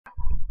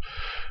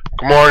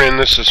Good morning,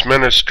 this is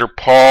Minister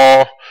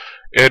Paul.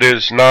 It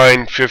is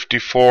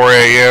 9:54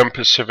 a.m.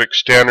 Pacific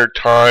Standard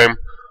Time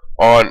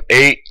on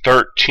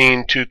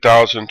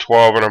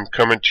 8/13/2012, and I'm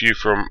coming to you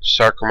from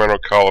Sacramento,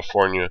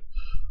 California.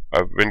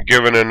 I've been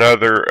given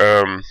another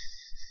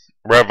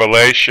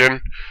revelation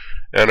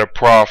and a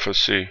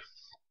prophecy.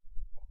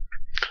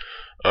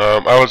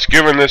 I was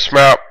given this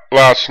map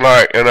last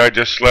night, and I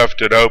just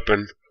left it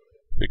open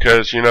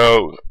because,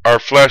 our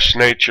flesh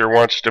nature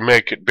wants to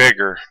make it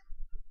bigger,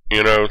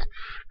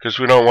 because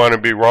we don't want to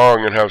be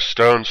wrong and have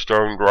stones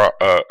thrown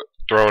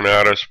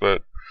at us.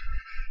 But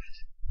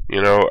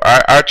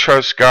I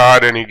trust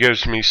God, and He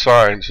gives me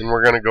signs, and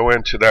we're going to go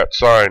into that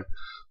sign.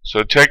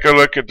 So take a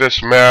look at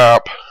this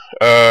map.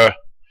 The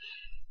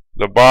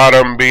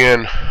bottom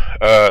being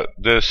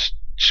this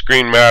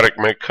Screenmatic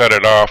may cut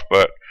it off,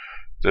 but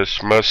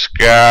this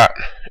Muscat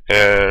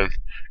and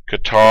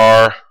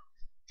Qatar,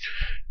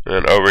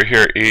 and over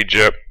here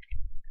Egypt,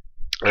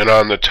 and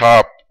on the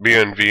top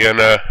being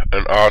Vienna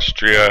and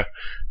Austria,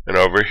 and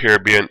over here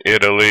being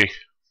Italy,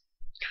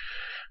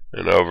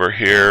 and over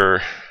here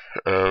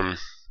and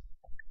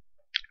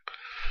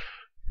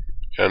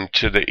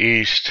to the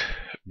east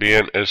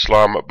being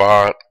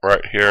Islamabad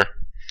right here.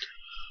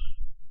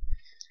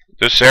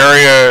 This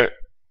area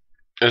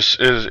is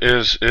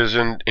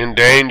in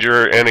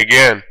danger, and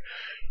again,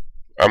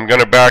 I'm going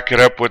to back it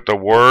up with the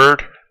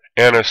word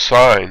and a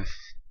sign.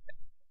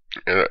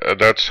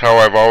 That's how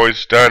I've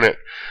always done it.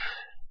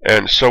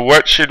 And so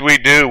what should we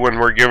do when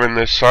we're given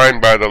this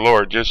sign by the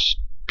Lord? Just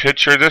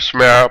picture this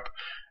map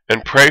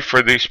and pray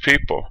for these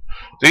people.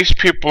 These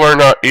people are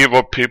not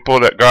evil people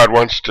that God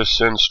wants to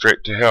send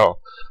straight to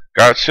hell.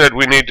 God said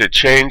we need to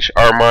change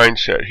our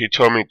mindset. He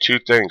told me two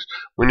things.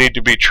 We need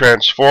to be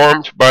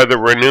transformed by the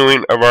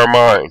renewing of our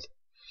mind.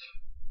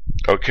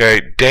 Okay,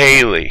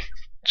 daily.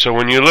 So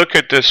when you look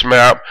at this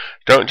map,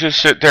 don't just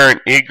sit there and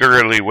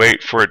eagerly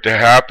wait for it to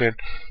happen.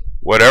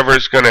 Whatever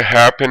is going to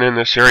happen in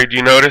this area, do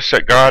you notice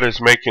that God is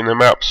making the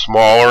map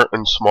smaller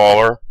and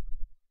smaller?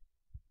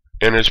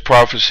 And His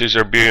prophecies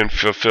are being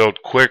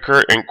fulfilled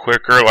quicker and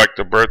quicker, like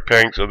the birth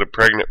pangs of the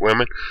pregnant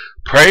women.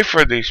 Pray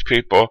for these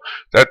people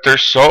that their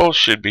souls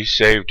should be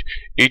saved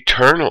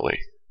eternally.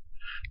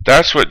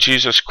 That's what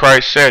Jesus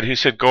Christ said. He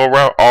said, go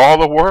around all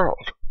the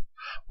world.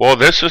 Well,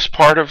 this is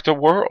part of the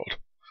world.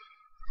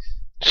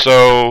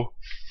 So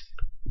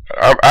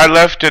I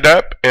left it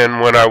up,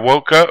 and when I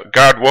woke up,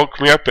 God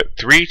woke me up at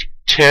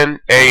 3:10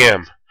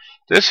 a.m.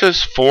 This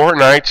is 4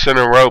 nights in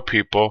a row,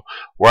 people,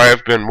 where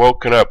I've been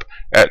woken up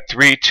at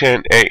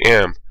 3:10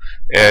 a.m.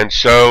 And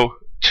so,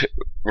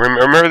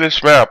 remember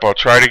this map. I'll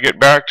try to get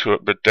back to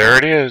it, but there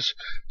it is.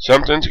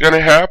 Something's going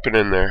to happen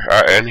in there.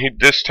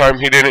 This time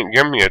He didn't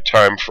give me a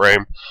time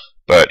frame,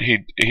 but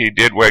He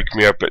did wake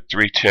me up at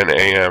 3:10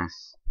 a.m.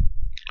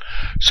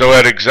 So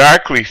at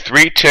exactly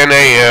 3:10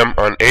 a.m.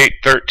 on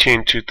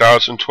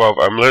 8/13/2012,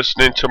 I'm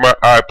listening to my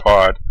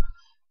iPod,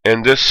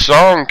 and this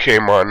song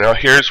came on. Now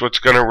here's what's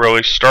going to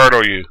really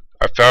startle you.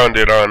 I found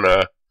it on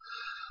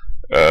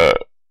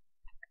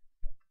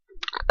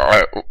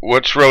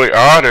what's really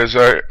odd is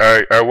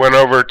I went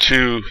over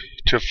to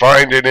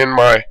find it in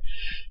my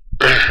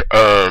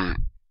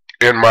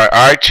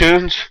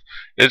iTunes.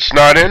 It's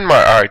not in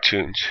my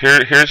iTunes.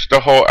 Here's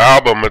the whole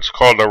album. It's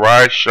called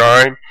Arise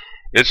Shine.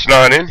 It's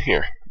not in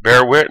here.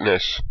 Bear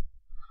witness.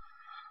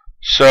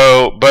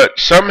 So, but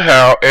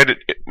somehow,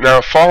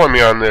 now follow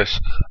me on this.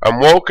 I'm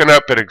woken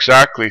up at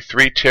exactly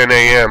 3:10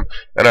 a.m.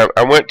 and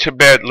I went to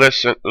bed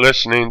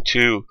listening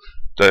to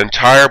the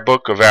entire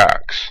book of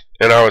Acts,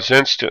 and I was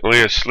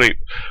instantly asleep.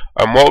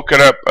 I'm woken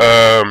up,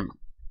 I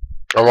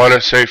want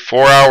to say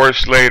 4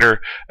 hours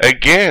later,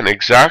 again,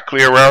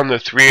 exactly around the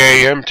 3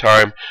 a.m.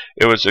 time.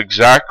 It was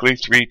exactly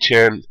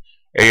 3:10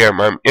 a.m.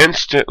 I'm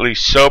instantly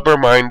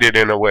sober-minded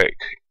and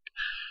awake.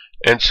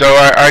 And so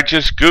I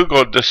just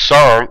Googled the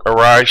song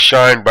Arise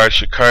Shine by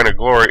Shekinah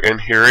Glory, and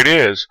here it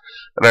is.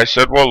 And I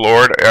said, well,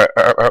 Lord,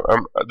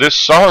 this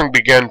song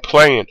began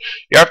playing.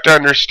 You have to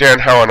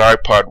understand how an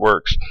iPod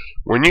works.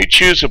 When you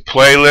choose a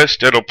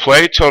playlist, it'll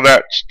play till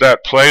that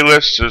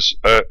playlist is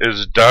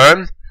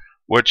done,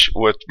 which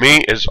with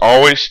me is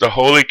always the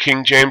Holy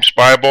King James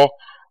Bible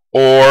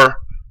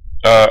or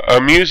a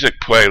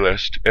music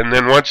playlist. And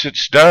then once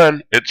it's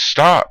done, it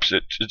stops.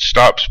 It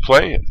stops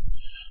playing.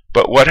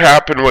 But what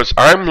happened was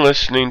I'm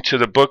listening to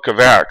the book of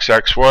Acts,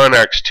 Acts 1,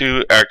 Acts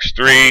 2, Acts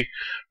 3,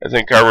 I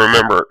think I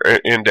remember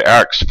into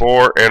Acts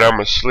 4, and I'm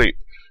asleep.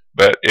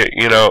 But,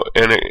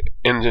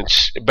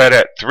 but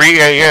at 3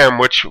 a.m.,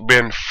 which had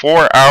been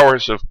 4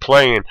 hours of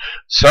playing,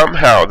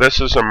 somehow, this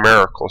is a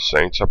miracle,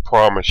 saints, I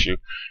promise you,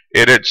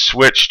 it had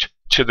switched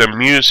to the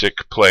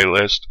music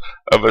playlist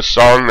of a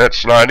song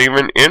that's not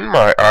even in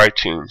my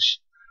iTunes.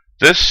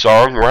 This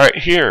song right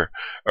here,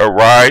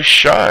 Arise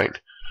Shine.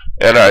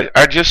 And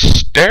I just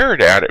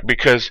stared at it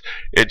because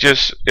it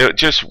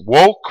just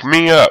woke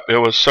me up. It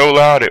was so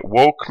loud it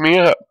woke me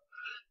up.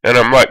 And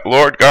I'm like,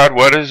 Lord God,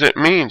 what does it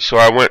mean? So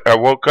I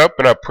woke up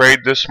and I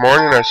prayed this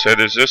morning. I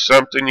said, is this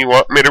something you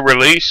want me to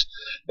release?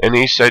 And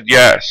He said,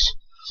 yes.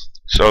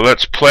 So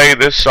let's play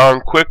this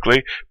song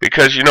quickly,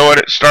 because you know what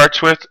it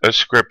starts with? A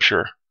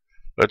scripture.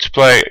 Let's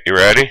play it. You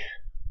ready?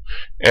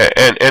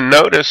 And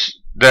notice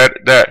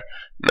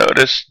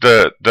notice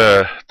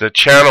the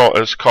channel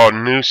is called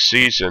New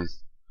Season,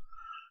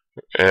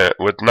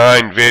 with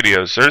 9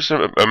 videos. There's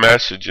a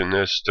message in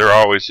this. There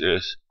always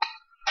is.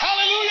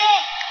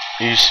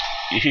 Hallelujah!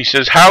 He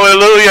says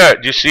hallelujah.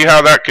 Do you see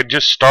how that could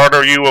just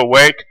startle you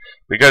awake?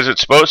 Because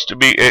it's supposed to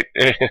be.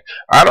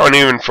 I don't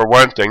even, for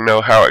one thing,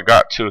 know how it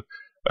got to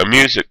a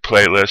music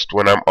playlist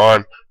when I'm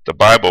on the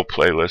Bible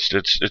playlist.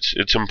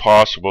 It's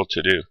impossible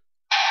to do.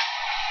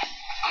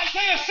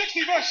 Isaiah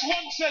 60 verse 1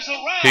 says,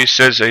 arise. He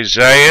says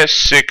Isaiah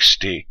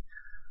 60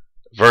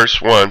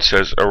 verse 1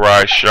 says,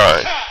 arise,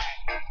 shine.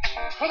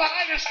 For the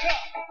light is come,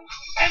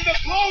 and the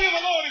glory of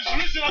the Lord is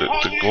risen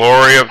upon you. The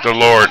glory of the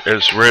Lord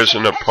is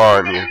risen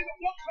upon you.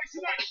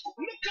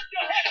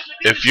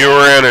 If you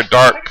are in a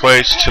dark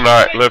place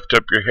tonight, lift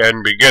up your head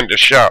and begin to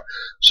shout.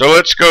 So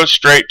let's go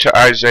straight to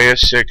Isaiah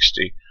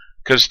 60,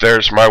 because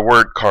there's my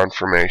word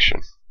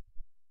confirmation.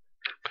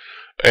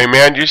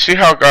 Amen. Do you see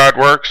how God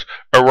works?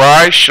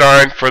 Arise,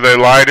 shine, for thy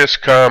light is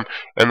come,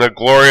 and the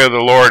glory of the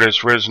Lord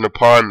is risen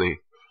upon thee.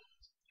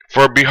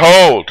 For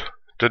behold,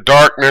 the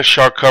darkness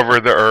shall cover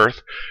the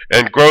earth,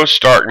 and gross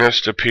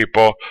darkness to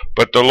people,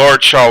 but the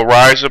Lord shall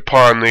rise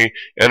upon thee,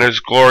 and his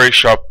glory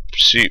shall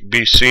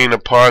be seen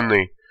upon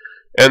thee.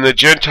 And the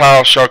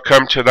Gentiles shall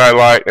come to thy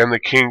light, and the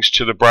kings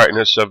to the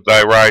brightness of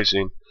thy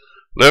rising.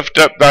 Lift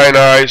up thine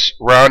eyes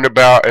round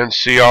about, and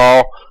see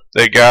all.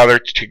 They gather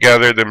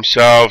together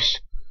themselves.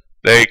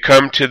 They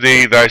come to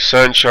thee. Thy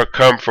son shall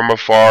come from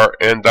afar,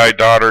 and thy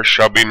daughter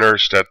shall be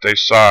nursed at thy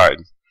side.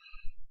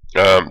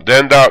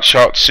 Then thou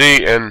shalt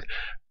see and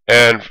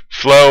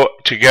flow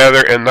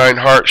together, and thine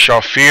heart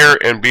shall fear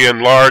and be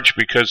enlarged,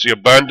 because the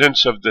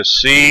abundance of the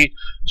sea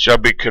shall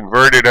be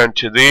converted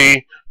unto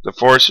thee. The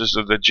forces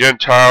of the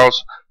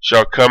Gentiles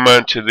shall come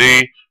unto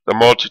thee. The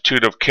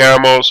multitude of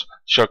camels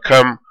shall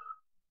come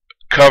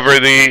cover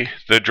thee.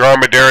 The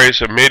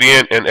dromedaries of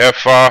Midian and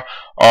Ephah,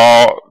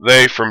 all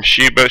they from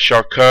Sheba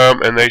shall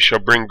come, and they shall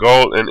bring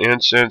gold and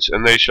incense,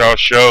 and they shall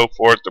show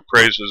forth the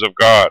praises of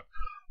God.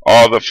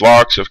 All the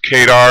flocks of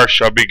Kedar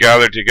shall be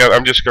gathered together.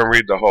 I'm just going to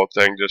read the whole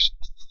thing just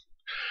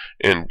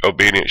in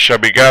obedience. Shall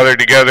be gathered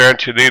together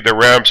unto thee. The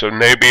rams of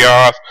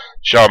Nebaioth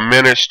shall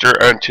minister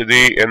unto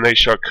thee, and they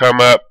shall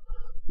come up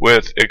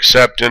with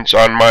acceptance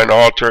on mine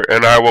altar,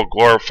 and I will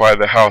glorify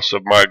the house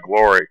of my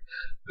glory.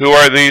 Who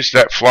are these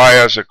that fly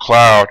as a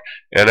cloud,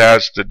 and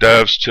as the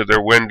doves to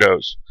their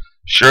windows?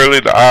 Surely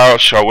the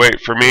isles shall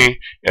wait for me,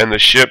 and the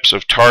ships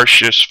of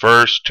Tarshish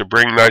first, to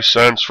bring thy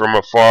sons from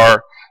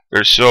afar,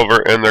 their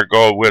silver and their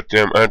gold with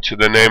them, unto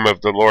the name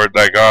of the Lord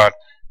thy God,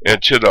 and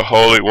to the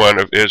Holy One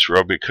of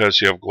Israel, because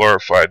he hath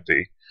glorified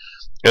thee.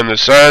 And the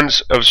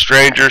sons of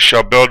strangers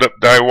shall build up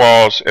thy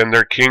walls, and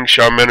their kings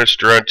shall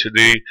minister unto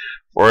thee.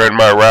 For in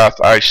my wrath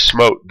I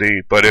smote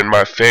thee, but in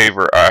my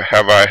favor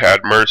have I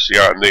had mercy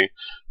on thee.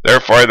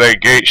 Therefore thy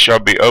gates shall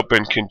be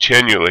open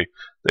continually.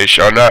 They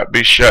shall not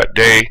be shut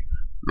day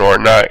nor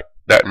night,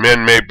 that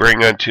men may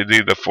bring unto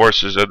thee the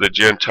forces of the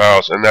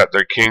Gentiles, and that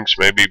their kings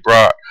may be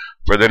brought.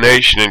 For the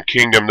nation and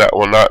kingdom that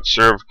will not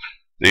serve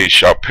thee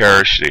shall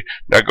perish thee.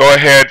 Now go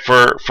ahead,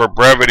 for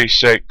brevity's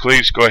sake,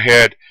 please go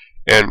ahead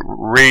and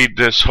read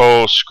this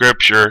whole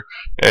scripture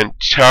and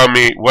tell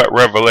me what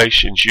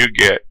revelations you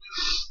get.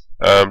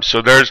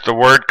 So there's the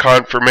word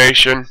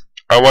confirmation.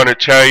 I want to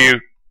tell you,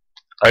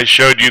 I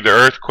showed you the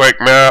earthquake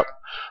map.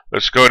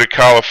 Let's go to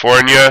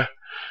California.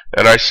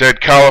 And I said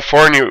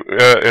California,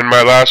 in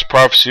my last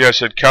prophecy, I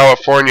said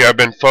California, I've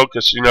been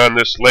focusing on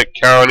this Lake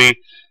County,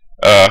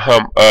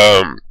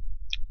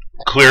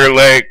 Clear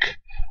Lake,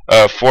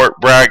 Fort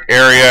Bragg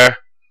area.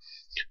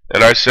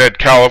 And I said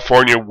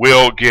California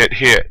will get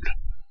hit.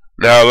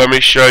 Now let me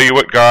show you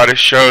what God has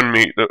shown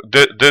me.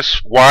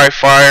 This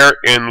wildfire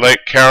in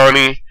Lake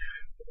County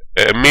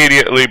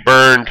immediately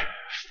burned.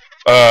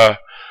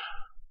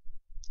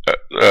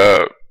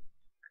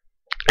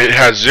 It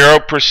has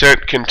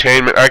 0%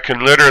 containment. I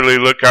can literally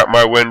look out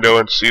my window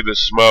and see the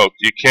smoke.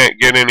 You can't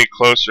get any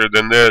closer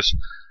than this.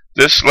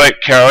 This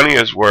Lake County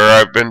is where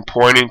I've been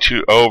pointing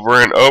to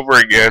over and over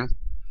again.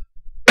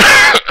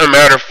 A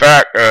matter of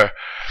fact,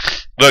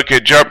 look,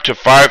 it jumped to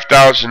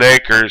 5,000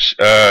 acres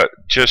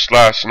just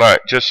last night,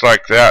 just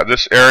like that.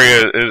 This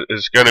area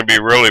is going to be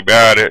really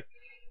bad.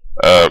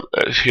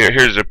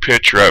 Here's a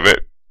picture of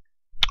it.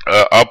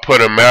 I'll put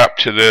a map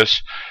to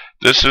this.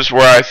 This is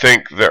where I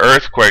think the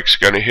earthquake's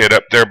going to hit,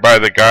 up there by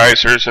the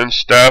geysers and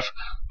stuff.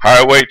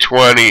 Highway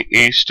 20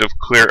 east of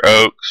Clear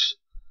Oaks.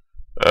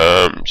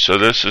 So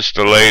this is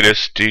the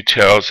latest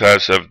details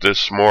as of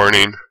this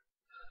morning.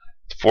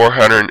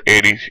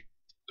 480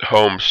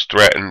 homes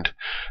threatened.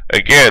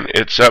 Again,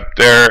 it's up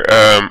there.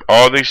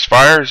 All these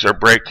fires are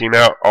breaking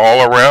out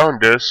all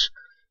around us.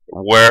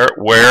 Where?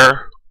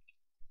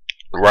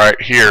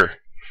 Right here.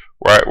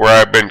 Right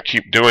where I've been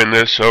keep doing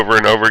this over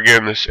and over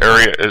again. This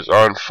area is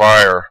on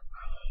fire.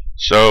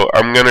 So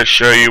I'm going to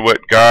show you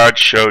what God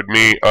showed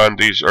me on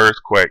these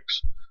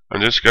earthquakes. I'm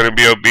just going to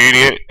be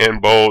obedient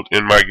and bold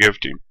in my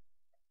gifting.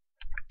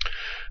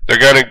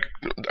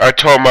 I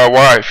told my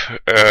wife,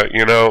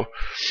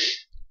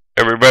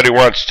 everybody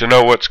wants to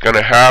know what's going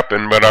to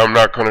happen, but I'm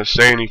not going to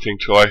say anything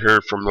till I hear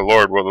from the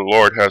Lord. Well, the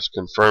Lord has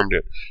confirmed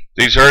it.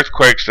 These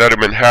earthquakes that have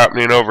been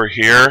happening over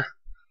here,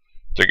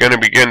 they're going to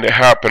begin to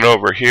happen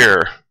over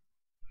here.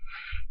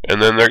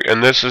 And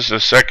this is the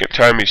second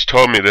time He's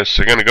told me this.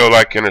 They're going to go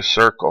like in a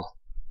circle.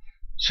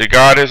 See,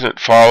 God isn't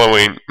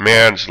following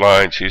man's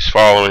lines. He's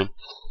following,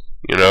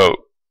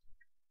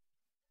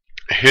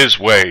 His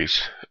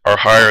ways are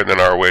higher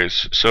than our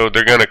ways. So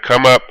they're going to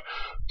come up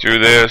through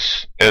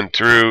this and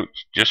through,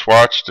 just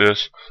watch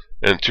this,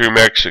 and through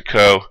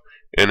Mexico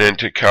and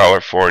into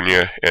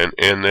California and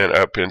then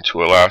up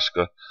into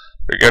Alaska.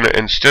 They're going to,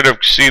 instead of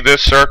see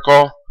this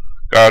circle,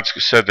 God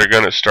said they're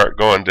going to start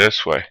going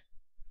this way.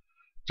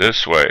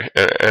 This way.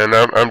 And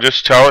I'm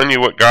just telling you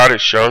what God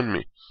has shown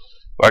me.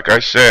 Like I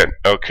said,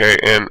 okay,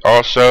 and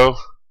also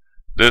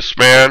this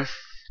man,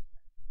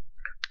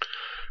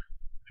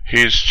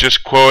 he's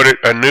just quoted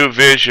a new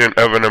vision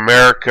of an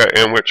America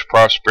in which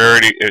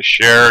prosperity is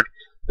shared.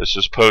 This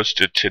is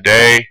posted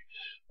today.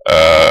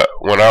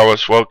 When I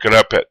was woken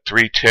up at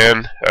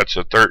 3:10, that's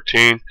a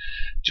 13.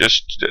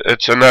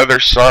 It's another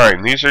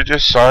sign. These are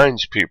just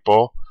signs,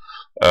 people.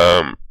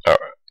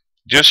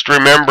 Just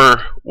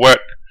remember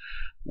what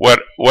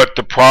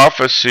the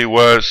prophecy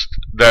was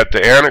that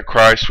the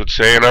Antichrist would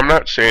say, and I'm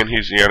not saying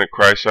he's the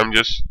Antichrist. I'm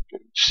just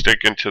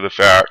sticking to the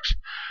facts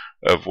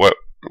of what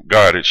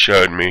God had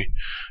showed me.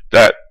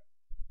 That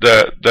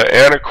the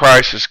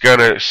Antichrist is going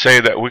to say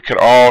that we can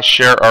all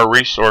share our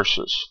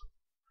resources.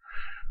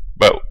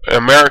 But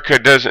America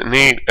doesn't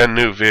need a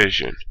new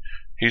vision.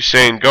 He's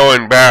saying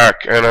going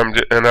back, and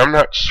I'm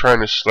not trying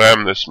to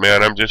slam this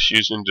man. I'm just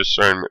using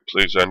discernment.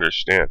 Please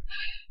understand.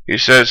 He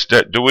says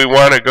that, do we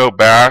want to go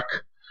back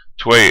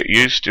to the way it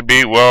used to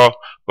be? Well,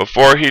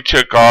 before he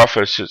took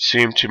office, it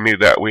seemed to me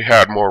that we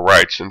had more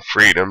rights and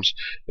freedoms,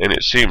 and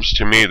it seems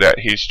to me that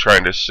he's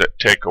trying to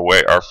take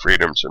away our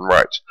freedoms and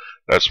rights.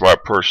 That's my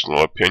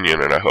personal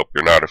opinion, and I hope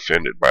you're not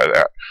offended by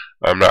that.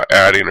 I'm not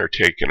adding or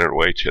taking it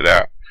away to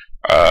that.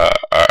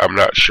 I'm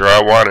not sure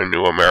I want a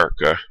new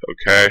America,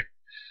 okay?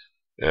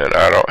 And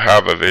I don't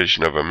have a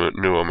vision of a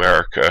new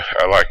America.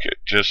 I like it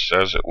just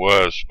as it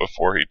was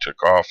before he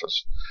took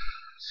office.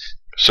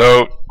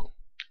 So,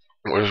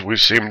 we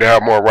seem to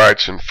have more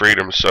rights and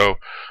freedom. So,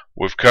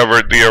 we've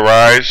covered the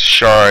Arise,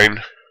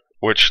 Shine,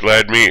 which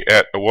led me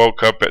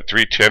woke up at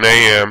 3:10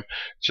 a.m.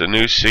 It's a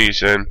new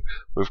season.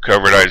 We've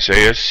covered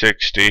Isaiah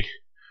 60.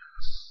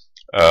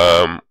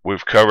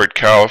 We've covered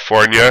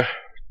California.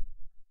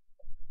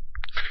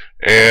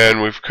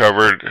 And we've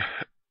covered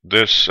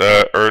this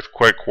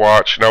earthquake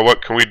watch. Now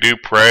what can we do?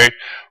 Pray.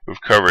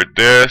 We've covered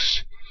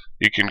this.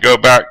 You can go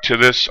back to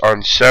this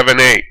on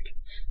 7/8.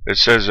 It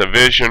says a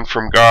vision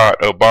from God.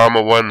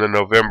 Obama won the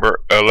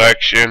November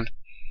election.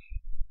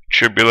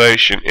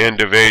 Tribulation,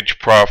 end of age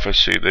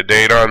prophecy. The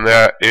date on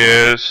that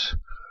is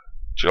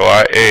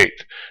July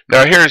 8th.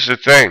 Now here's the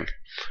thing.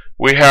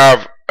 We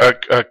have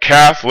a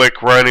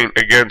Catholic running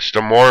against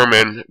a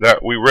Mormon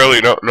that we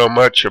really don't know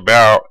much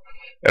about.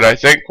 And I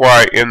think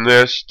why in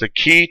this, the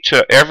key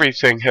to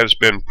everything has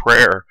been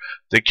prayer.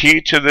 The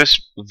key to this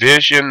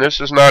vision,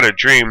 this is not a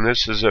dream,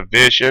 this is a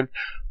vision,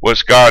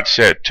 was God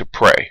said to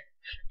pray.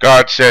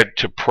 God said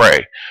to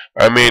pray.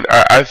 I mean,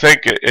 I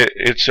think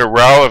it's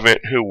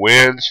irrelevant who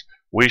wins.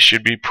 We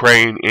should be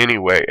praying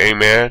anyway.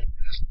 Amen.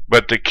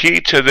 But the key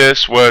to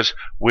this was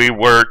we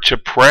were to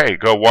pray.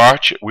 Go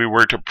watch it. We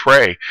were to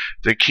pray.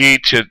 The key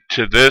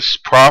to this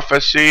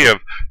prophecy of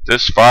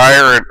this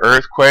fire and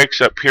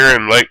earthquakes up here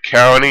in Lake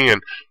County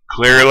and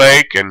Clear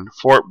Lake and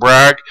Fort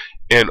Bragg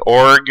in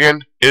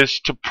Oregon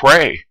is to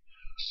pray.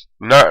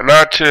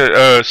 Not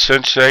to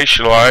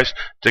sensationalize.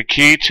 The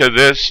key to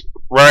this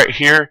right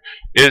here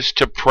is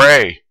to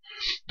pray.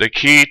 The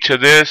key to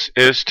this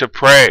is to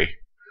pray.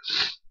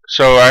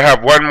 So I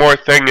have one more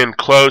thing in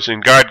closing.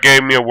 God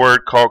gave me a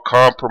word called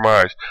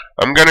compromise.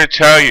 I'm going to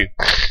tell you,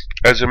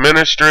 as a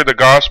minister of the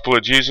gospel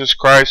of Jesus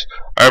Christ,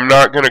 I'm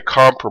not going to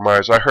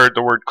compromise. I heard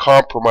the word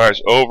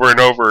compromise over and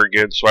over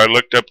again, so I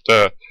looked up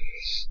the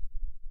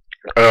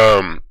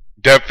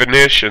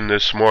definition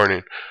this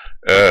morning.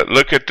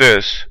 Look at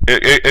this.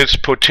 It's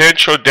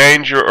potential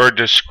danger or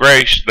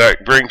disgrace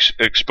that brings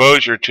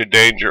exposure to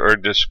danger or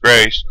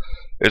disgrace.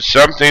 It's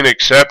something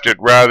accepted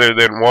rather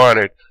than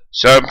wanted.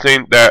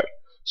 Something that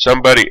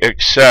somebody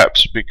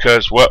accepts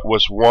because what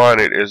was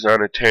wanted is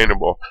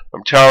unattainable.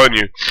 I'm telling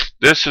you,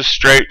 this is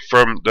straight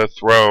from the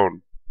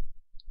throne.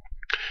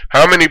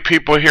 How many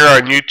people here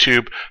on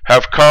YouTube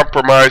have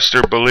compromised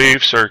their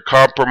beliefs or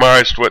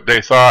compromised what they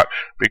thought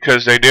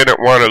because they didn't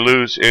want to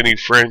lose any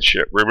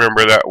friendship?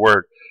 Remember that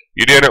word.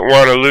 You didn't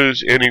want to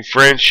lose any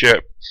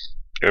friendship.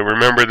 And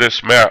remember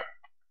this map.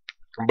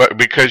 But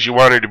because you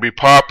wanted to be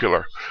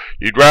popular.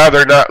 You'd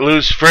rather not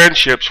lose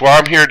friendships. Well,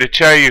 I'm here to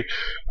tell you,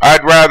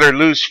 I'd rather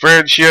lose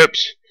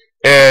friendships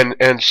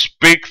and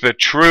speak the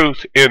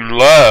truth in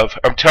love.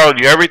 I'm telling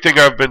you, everything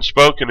I've been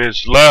spoken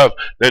is love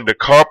than to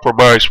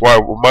compromise my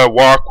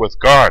walk with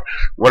God.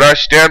 When I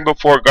stand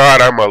before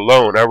God, I'm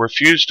alone. I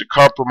refuse to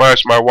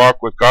compromise my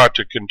walk with God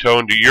to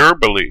condone to your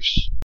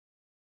beliefs.